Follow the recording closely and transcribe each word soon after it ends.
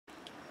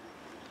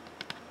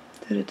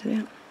put it to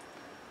them.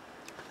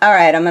 All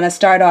right, I'm going to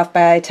start off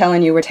by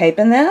telling you we're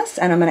taping this,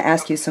 and I'm going to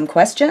ask you some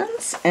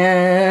questions,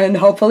 and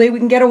hopefully we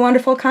can get a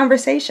wonderful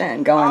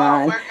conversation going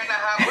on. We're gonna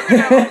have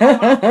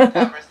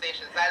wonderful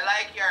conversations. I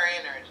like your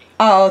energy.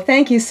 Oh,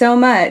 thank you so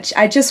much.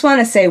 I just want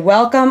to say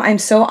welcome. I'm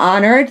so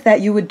honored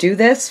that you would do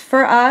this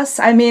for us.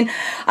 I mean,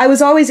 I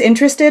was always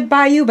interested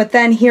by you, but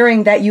then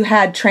hearing that you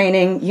had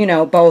training, you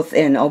know, both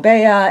in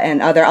Obeya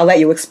and other, I'll let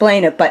you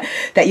explain it, but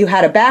that you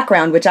had a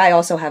background, which I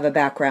also have a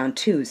background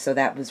too, so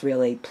that was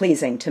really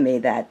pleasing to me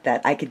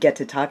that I could get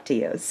to talk to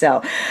you.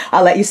 So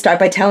I'll let you start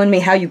by telling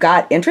me how you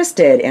got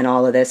interested in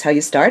all of this, how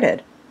you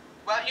started.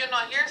 Well, you know,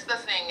 here's the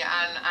thing,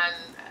 and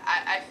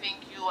I think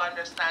you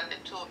understand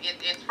it too.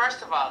 It's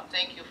first of all,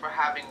 thank you for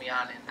having me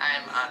on it. I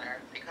am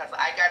honored because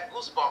I got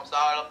goosebumps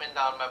all up and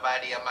down my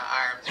body and my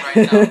arms right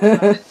now.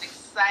 Because it's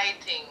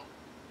exciting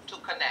to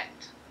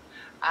connect.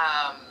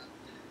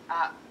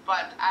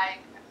 But I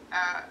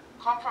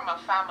come from a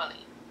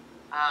family,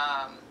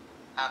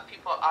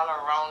 people all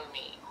around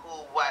me who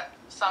what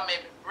some may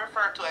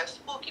refer to as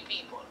spooky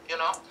people, you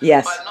know?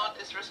 Yes. But no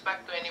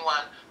disrespect to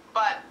anyone.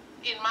 But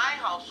in my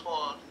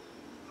household,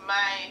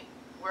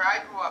 where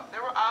I grew up,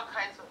 there were all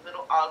kinds of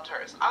little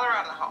altars all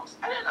around the house.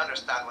 I didn't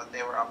understand what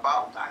they were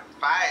about. I'm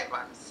 5,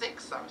 I'm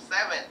 6, I'm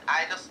 7.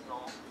 I just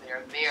know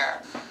they're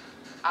there.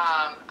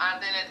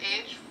 And then at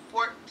age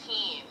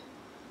 14,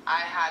 I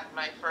had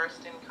my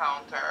first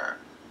encounter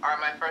or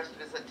my first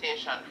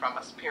visitation from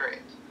a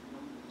spirit.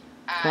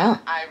 And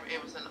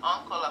it was an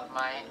uncle of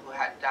mine who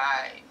had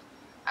died.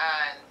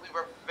 And we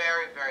were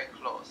very, very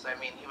close. I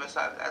mean, he was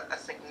a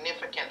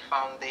significant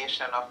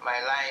foundation of my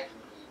life.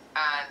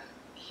 And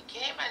he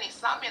came and he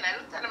saw me, and I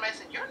looked at him and I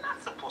said, "You're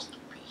not supposed to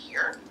be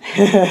here."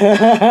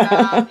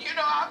 And, you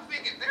know, I'm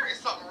thinking, there is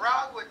something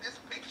wrong with this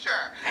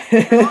picture.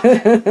 You know,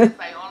 and he says,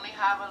 "I only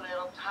have a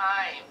little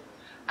time."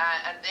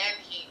 And then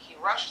he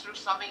rushed through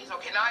something. He said,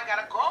 "Okay, now I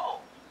got to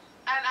go."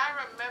 And I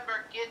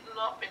remember getting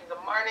up in the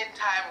morning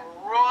time,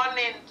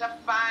 running to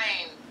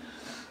find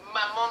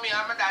my mommy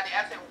or my daddy.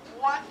 I said,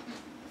 "What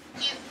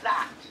is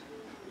that?"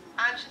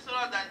 And she said,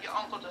 "Oh, that your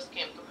uncle just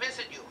came to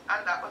visit you."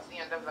 And that was the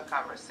end of the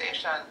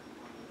conversation.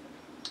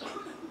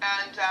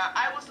 And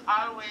I was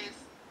always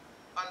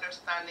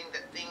understanding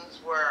that things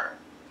were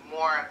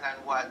more than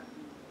what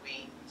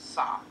we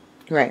saw.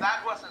 Right. So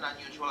that wasn't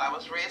unusual. I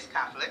was raised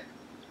Catholic,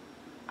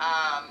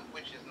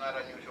 which is not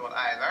unusual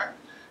either.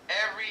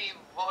 Every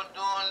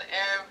Voodoo,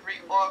 every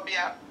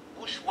Obeya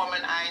bush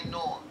woman I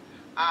know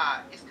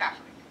is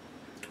Catholic.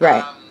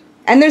 Right.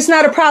 And there's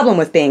not a problem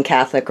with being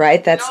Catholic,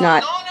 right? That's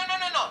not... No.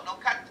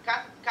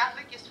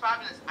 Catholic is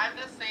fabulous. I'm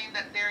just saying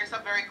that there is a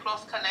very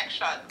close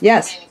connection to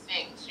many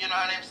things. You know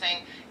what I'm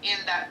saying? In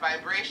that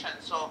vibration.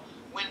 So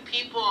when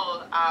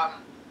people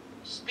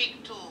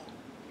speak to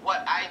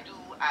what I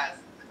do as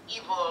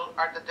evil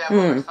or the devil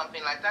or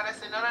something like that, I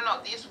say,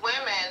 no. These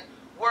women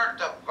were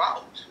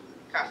devout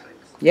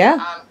Catholics. Yeah.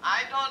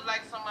 I don't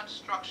like so much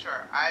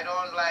structure. I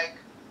don't like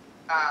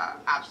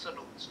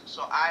absolutes.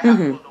 So I have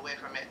pulled away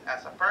from it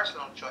as a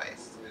personal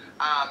choice.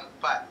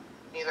 But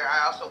neither.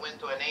 I also went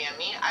to an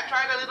AME. I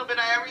tried a little bit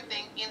of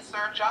everything in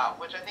search of,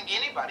 which I think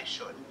anybody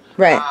should.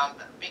 Right.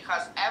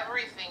 Because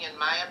everything, in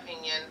my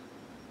opinion,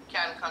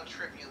 can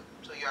contribute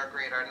to your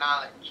greater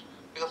knowledge.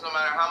 Because no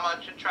matter how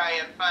much you try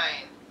and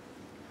find,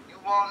 you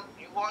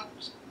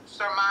won't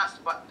surpass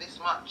but this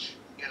much,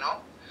 you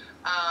know.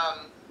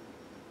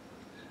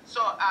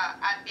 So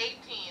at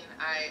 18,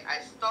 I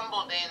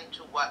stumbled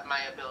into what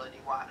my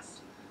ability was.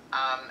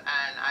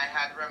 And I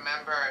had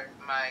remembered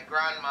my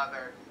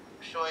grandmother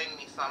showing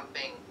me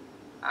something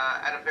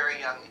at a very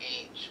young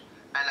age,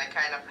 and I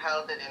kind of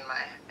held it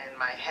in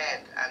my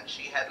head, and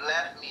she had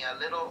left me a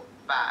little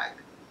bag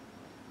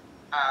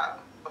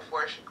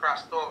before she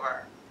crossed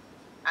over,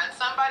 and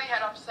somebody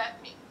had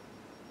upset me,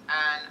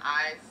 and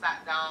I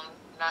sat down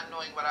not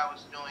knowing what I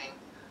was doing,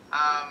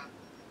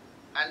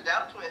 and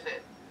dealt with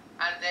it,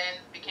 and then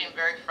became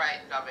very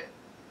frightened of it,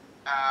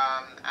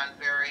 and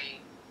very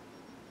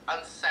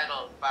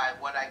unsettled by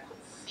what I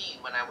could see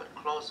when I would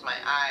close my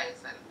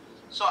eyes. And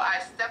so I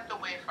stepped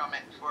away from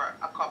it for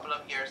a couple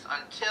of years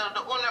until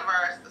the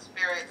universe, the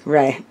spirits,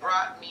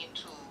 brought me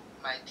to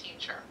my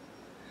teacher.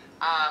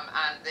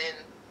 And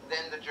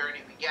then the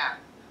journey began.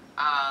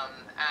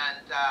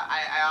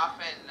 I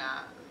often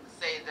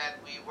say that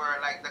we were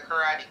like the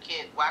Karate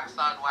Kid, wax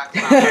on, wax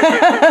off.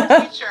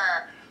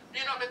 Teacher,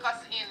 you know, because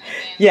in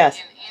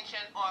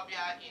ancient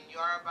Obeya, in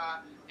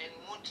Yoruba, in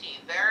Muti,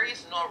 there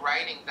is no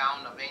writing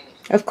down of anything.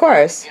 Of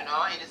course. You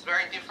know, it is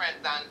very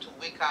different than to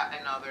Wicca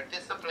and other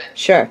disciplines.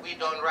 Sure. We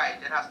don't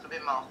write. It has to be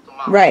mouth to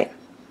mouth. Right.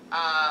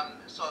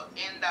 So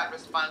in that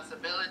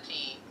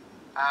responsibility,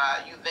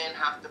 you then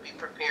have to be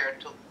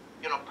prepared to,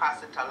 you know,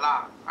 pass it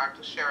along or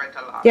to share it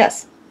along.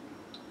 Yes.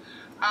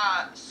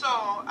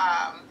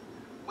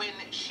 When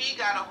she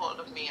got a hold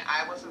of me,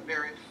 I was a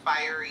very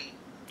fiery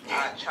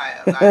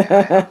child. I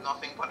have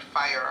nothing but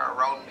fire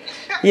around me.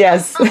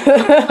 Yes. And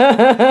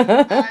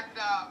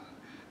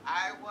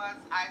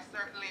I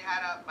certainly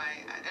had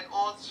an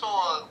old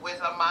soul with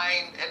a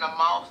mind and a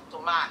mouth to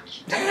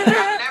match.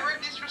 I've never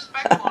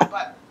disrespected beautiful,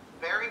 but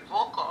very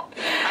vocal.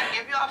 I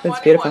give you a That's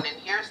funny beautiful. one, and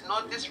here's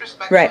no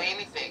disrespect Right. to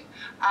anything.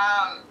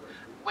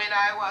 When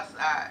I was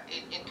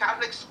in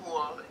Catholic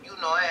school, you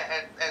know,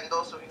 and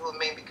those of you who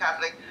may be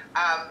Catholic,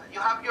 you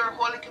have your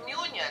Holy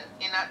Communion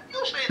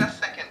usually in a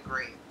second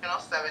grade, you know,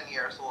 7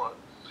 years old.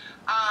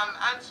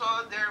 And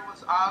so there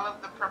was all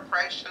of the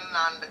preparation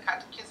and the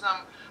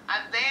catechism.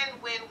 And then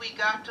when we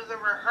got to the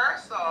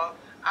rehearsal,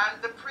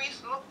 and the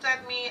priest looked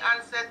at me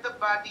and said, the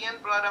body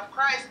and blood of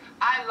Christ,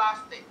 I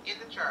lost it in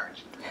the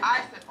church.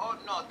 I said, oh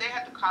no, they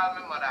had to call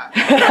my mother. I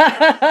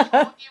was so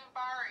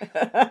embarrassed.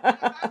 Because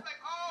I was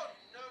like, oh,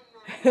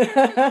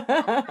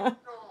 no.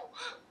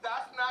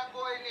 That's not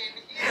going in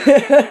here.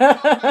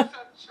 As a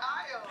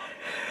child.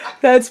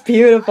 That's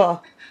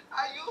beautiful.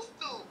 I used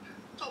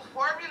to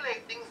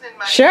formulate things in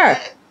my Sure.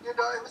 head. You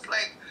know, it was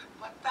like,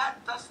 but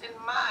that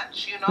doesn't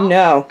match, you know?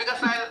 No.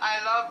 Because I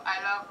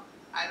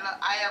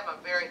am a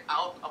very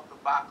out of the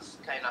box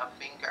kind of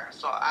thinker.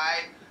 So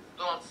I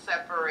don't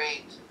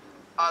separate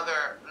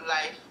other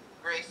life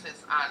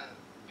graces and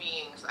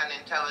beings and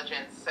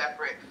intelligence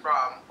separate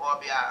from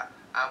Obia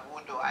and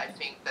Voodoo. I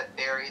think that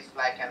there is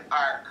like an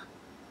arc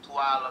to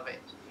all of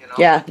it, you know?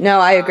 Yeah, no,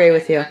 I agree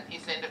with you. And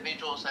these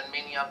individuals and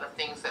many of the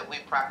things that we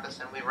practice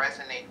and we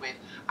resonate with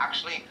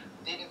actually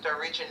didn't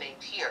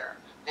originate here.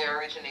 They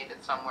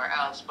originated somewhere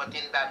else, but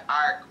in that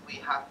arc we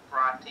have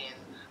brought in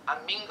a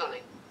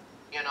mingling,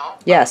 you know,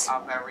 yes,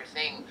 of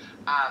everything.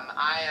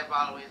 I have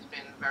always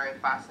been very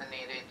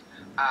fascinated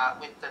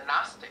with the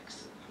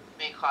Gnostics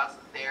because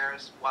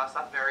theirs was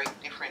a very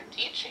different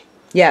teaching.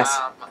 Yes.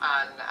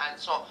 And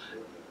so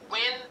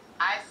when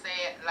I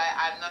say, like,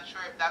 I'm not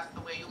sure if that's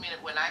the way you mean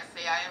it, when I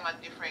say I am a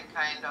different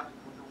kind of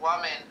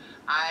woman,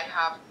 I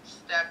have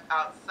stepped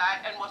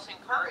outside and was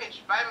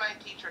encouraged by my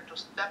teacher to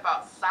step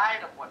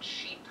outside of what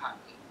she taught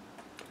me.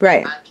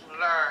 Right. And to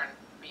learn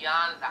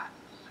beyond that.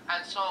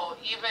 And so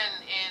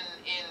even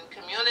in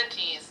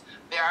communities,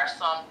 there are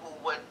some who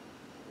would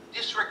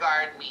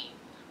disregard me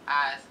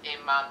as a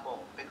mambo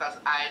because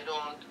I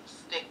don't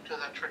stick to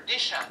the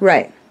tradition.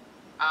 Right.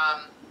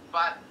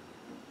 But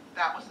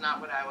that was not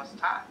what I was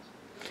taught.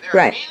 There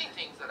right. are many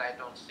things that I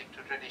don't stick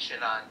to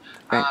tradition on.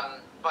 Right.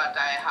 But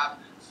I have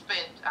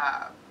spent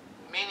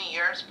many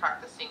years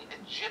practicing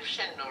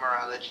Egyptian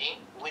numerology,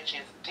 which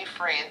is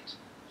different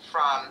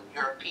from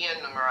European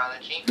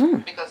numerology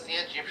because the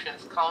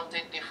Egyptians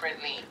counted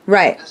differently.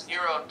 Right. The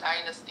zero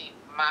dynasty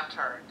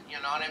mattered, you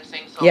know what I'm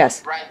saying? So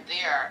yes. right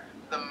there,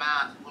 the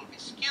math will be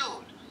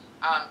skewed.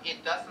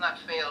 It does not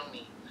fail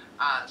me.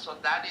 So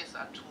that is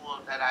a tool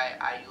that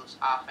I use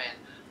often.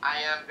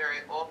 I am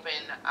very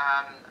open.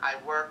 I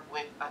work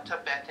with a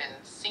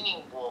Tibetan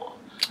singing bowl.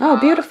 Oh,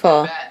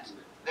 beautiful. Tibet,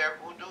 their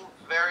voodoo,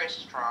 very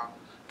strong.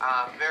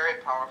 Very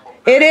powerful.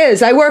 It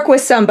is. I work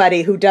with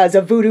somebody who does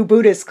a voodoo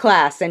Buddhist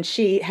class, and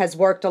she has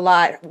worked a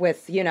lot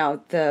with, you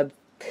know, the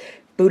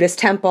Buddhist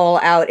temple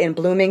out in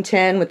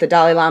Bloomington with the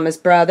Dalai Lama's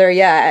brother.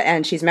 Yeah,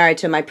 and she's married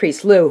to my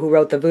priest Lou, who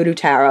wrote the Voodoo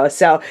Tarot.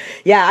 So,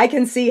 yeah, I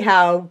can see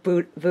how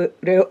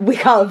voodoo, we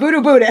call it Voodoo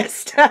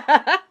Buddhist. they come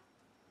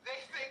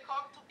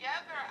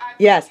together and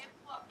yes. get to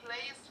a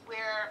place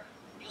where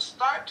you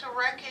start to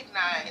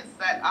recognize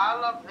that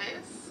all of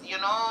this, you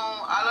know,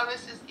 all of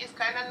this is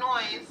kind of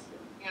noise.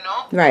 You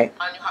know? Right.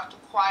 And you have to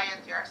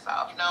quiet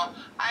yourself. Now,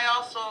 I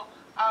also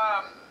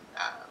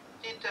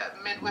did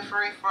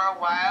midwifery for a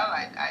while.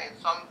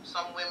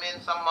 Some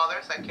women, some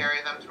mothers, I carry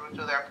them through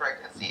to their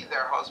pregnancy.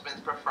 Their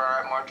husbands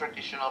prefer a more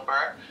traditional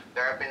birth.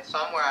 There have been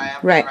some where I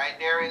have been right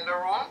there in the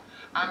room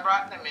and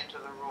brought them into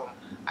the room.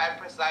 I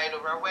preside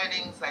over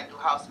weddings. I do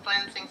house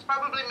cleansings.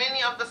 Probably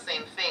many of the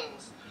same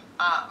things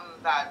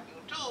that you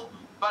do.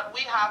 But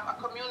we have a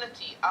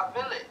community, a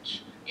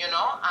village, you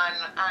know, and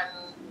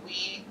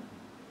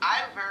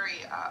I'm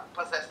very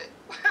possessive.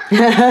 It's my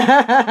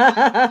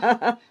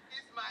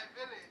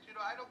village, you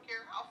know. I don't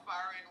care how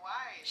far and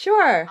wide.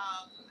 Sure. And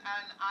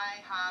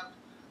I have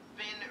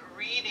been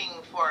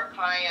reading for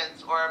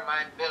clients or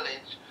my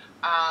village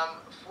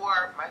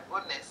for, my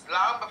goodness,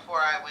 long before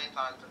I went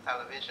on to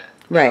television.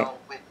 Right. You know,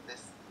 with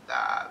this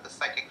the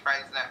Psychic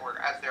Friends Network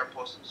as their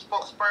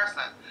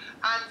spokesperson,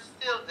 and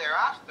still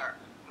thereafter,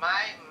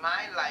 my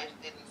life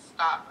didn't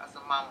stop as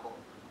a mambo.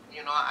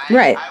 You know,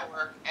 I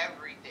work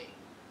every day.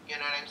 You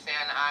know what I'm saying?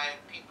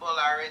 People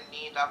are in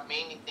need of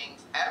many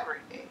things every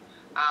day.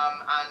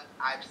 And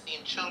I've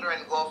seen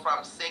children go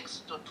from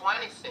 6 to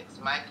 26.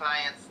 My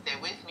clients stay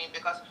with me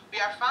because we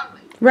are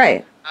family.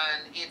 Right.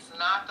 And it's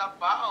not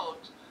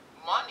about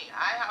money.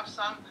 I have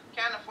some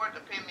can't afford to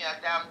pay me a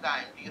damn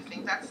dime. Do you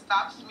think that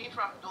stops me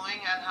from doing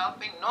and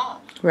helping?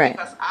 No. Right.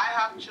 Because I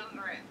have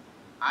children.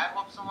 I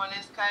hope someone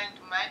is kind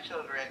to my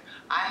children.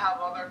 I have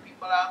other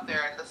people out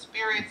there. And the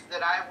spirits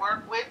that I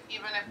work with,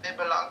 even if they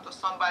belong to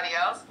somebody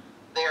else,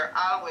 they're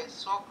always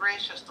so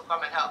gracious to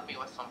come and help me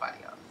with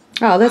somebody else.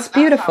 Oh, that's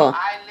beautiful. That's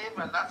how I live,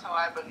 and that's how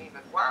I believe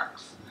it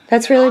works.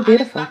 That's really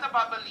beautiful. And it's not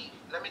about belief.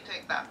 Let me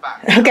take that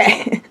back.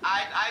 Okay.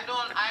 I'm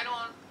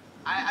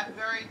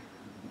very,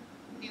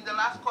 in the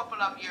last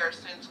couple of years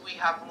since we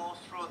have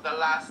moved through the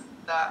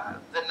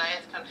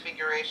ninth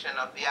configuration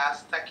of the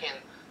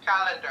Aztecan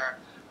calendar,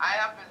 I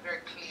have been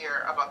very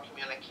clear about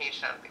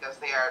communication because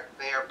they are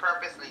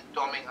purposely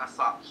dumbing us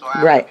up. So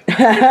I right.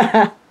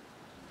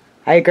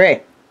 I agree.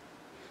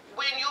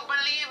 When you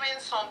believe in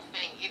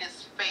something, it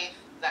is faith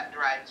that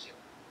drives you.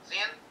 See?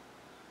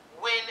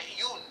 When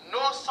you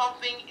know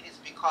something, it is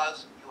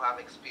because you have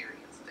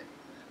experienced it.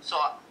 So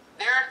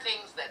there are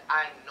things that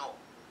I know,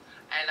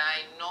 and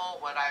I know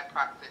what I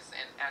practice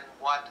and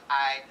what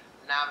I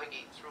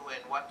navigate through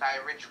and what I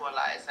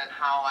ritualize and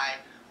how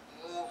I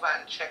move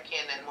and check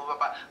in and move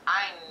about.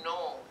 I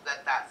know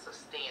that that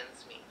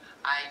sustains me.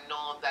 I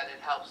know that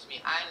it helps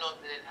me. I know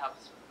that it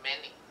helps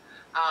many.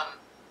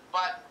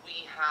 But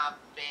we have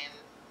been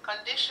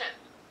conditioned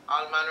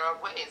all manner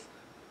of ways.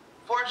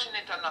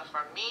 Fortunate enough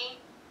for me,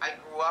 I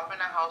grew up in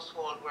a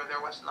household where there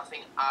was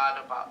nothing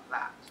odd about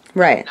that.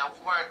 Right. Now,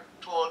 we weren't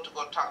told to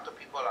go talk to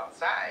people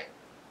outside,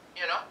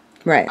 you know?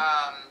 Right.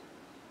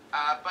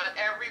 But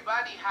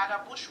everybody had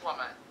a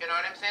bushwoman, you know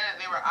what I'm saying? And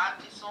they were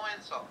Auntie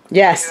so-and-so.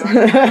 Yes. You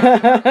know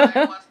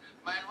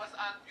mine was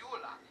Aunt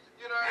Beulah.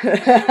 You know what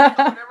I'm saying? So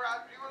whenever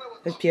Aunt Beulah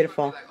would It's come,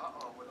 beautiful. she would be like,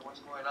 uh-oh, what's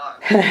going on?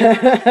 You know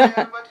what I'm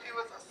saying? But it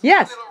was a sweet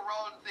Yes. little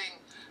round thing,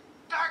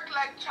 dark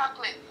like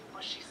chocolate,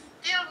 but she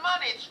still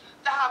managed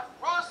to have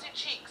rosy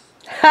cheeks.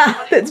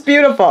 That's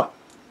beautiful.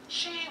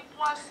 She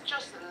was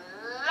just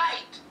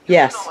light.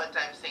 Yes. You know what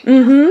I'm saying?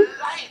 Mm-hmm. Just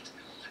light.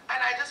 And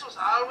I just was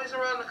always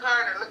around the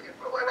corner looking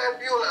for what Aunt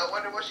Beulah. I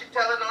wonder, was she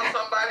telling on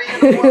somebody? You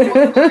know, what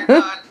was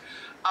going on?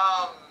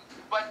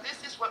 But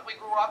this is what we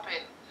grew up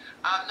in.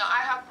 Now,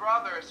 I have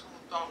brothers who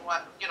don't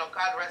want, you know,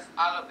 God rest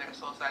all of their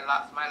souls. I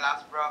lost my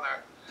last brother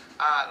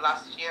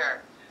last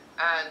year.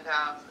 And,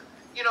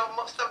 you know,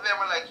 most of them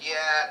were like,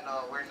 yeah,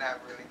 no, we're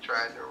not really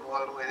trying to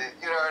roll with it.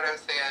 You know what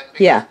I'm saying? Because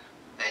Yeah.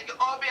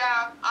 all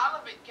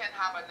of it can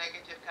have a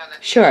negative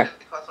connotation Sure.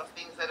 because of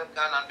things that have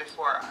gone on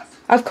before us.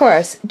 Of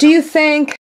course. Do you think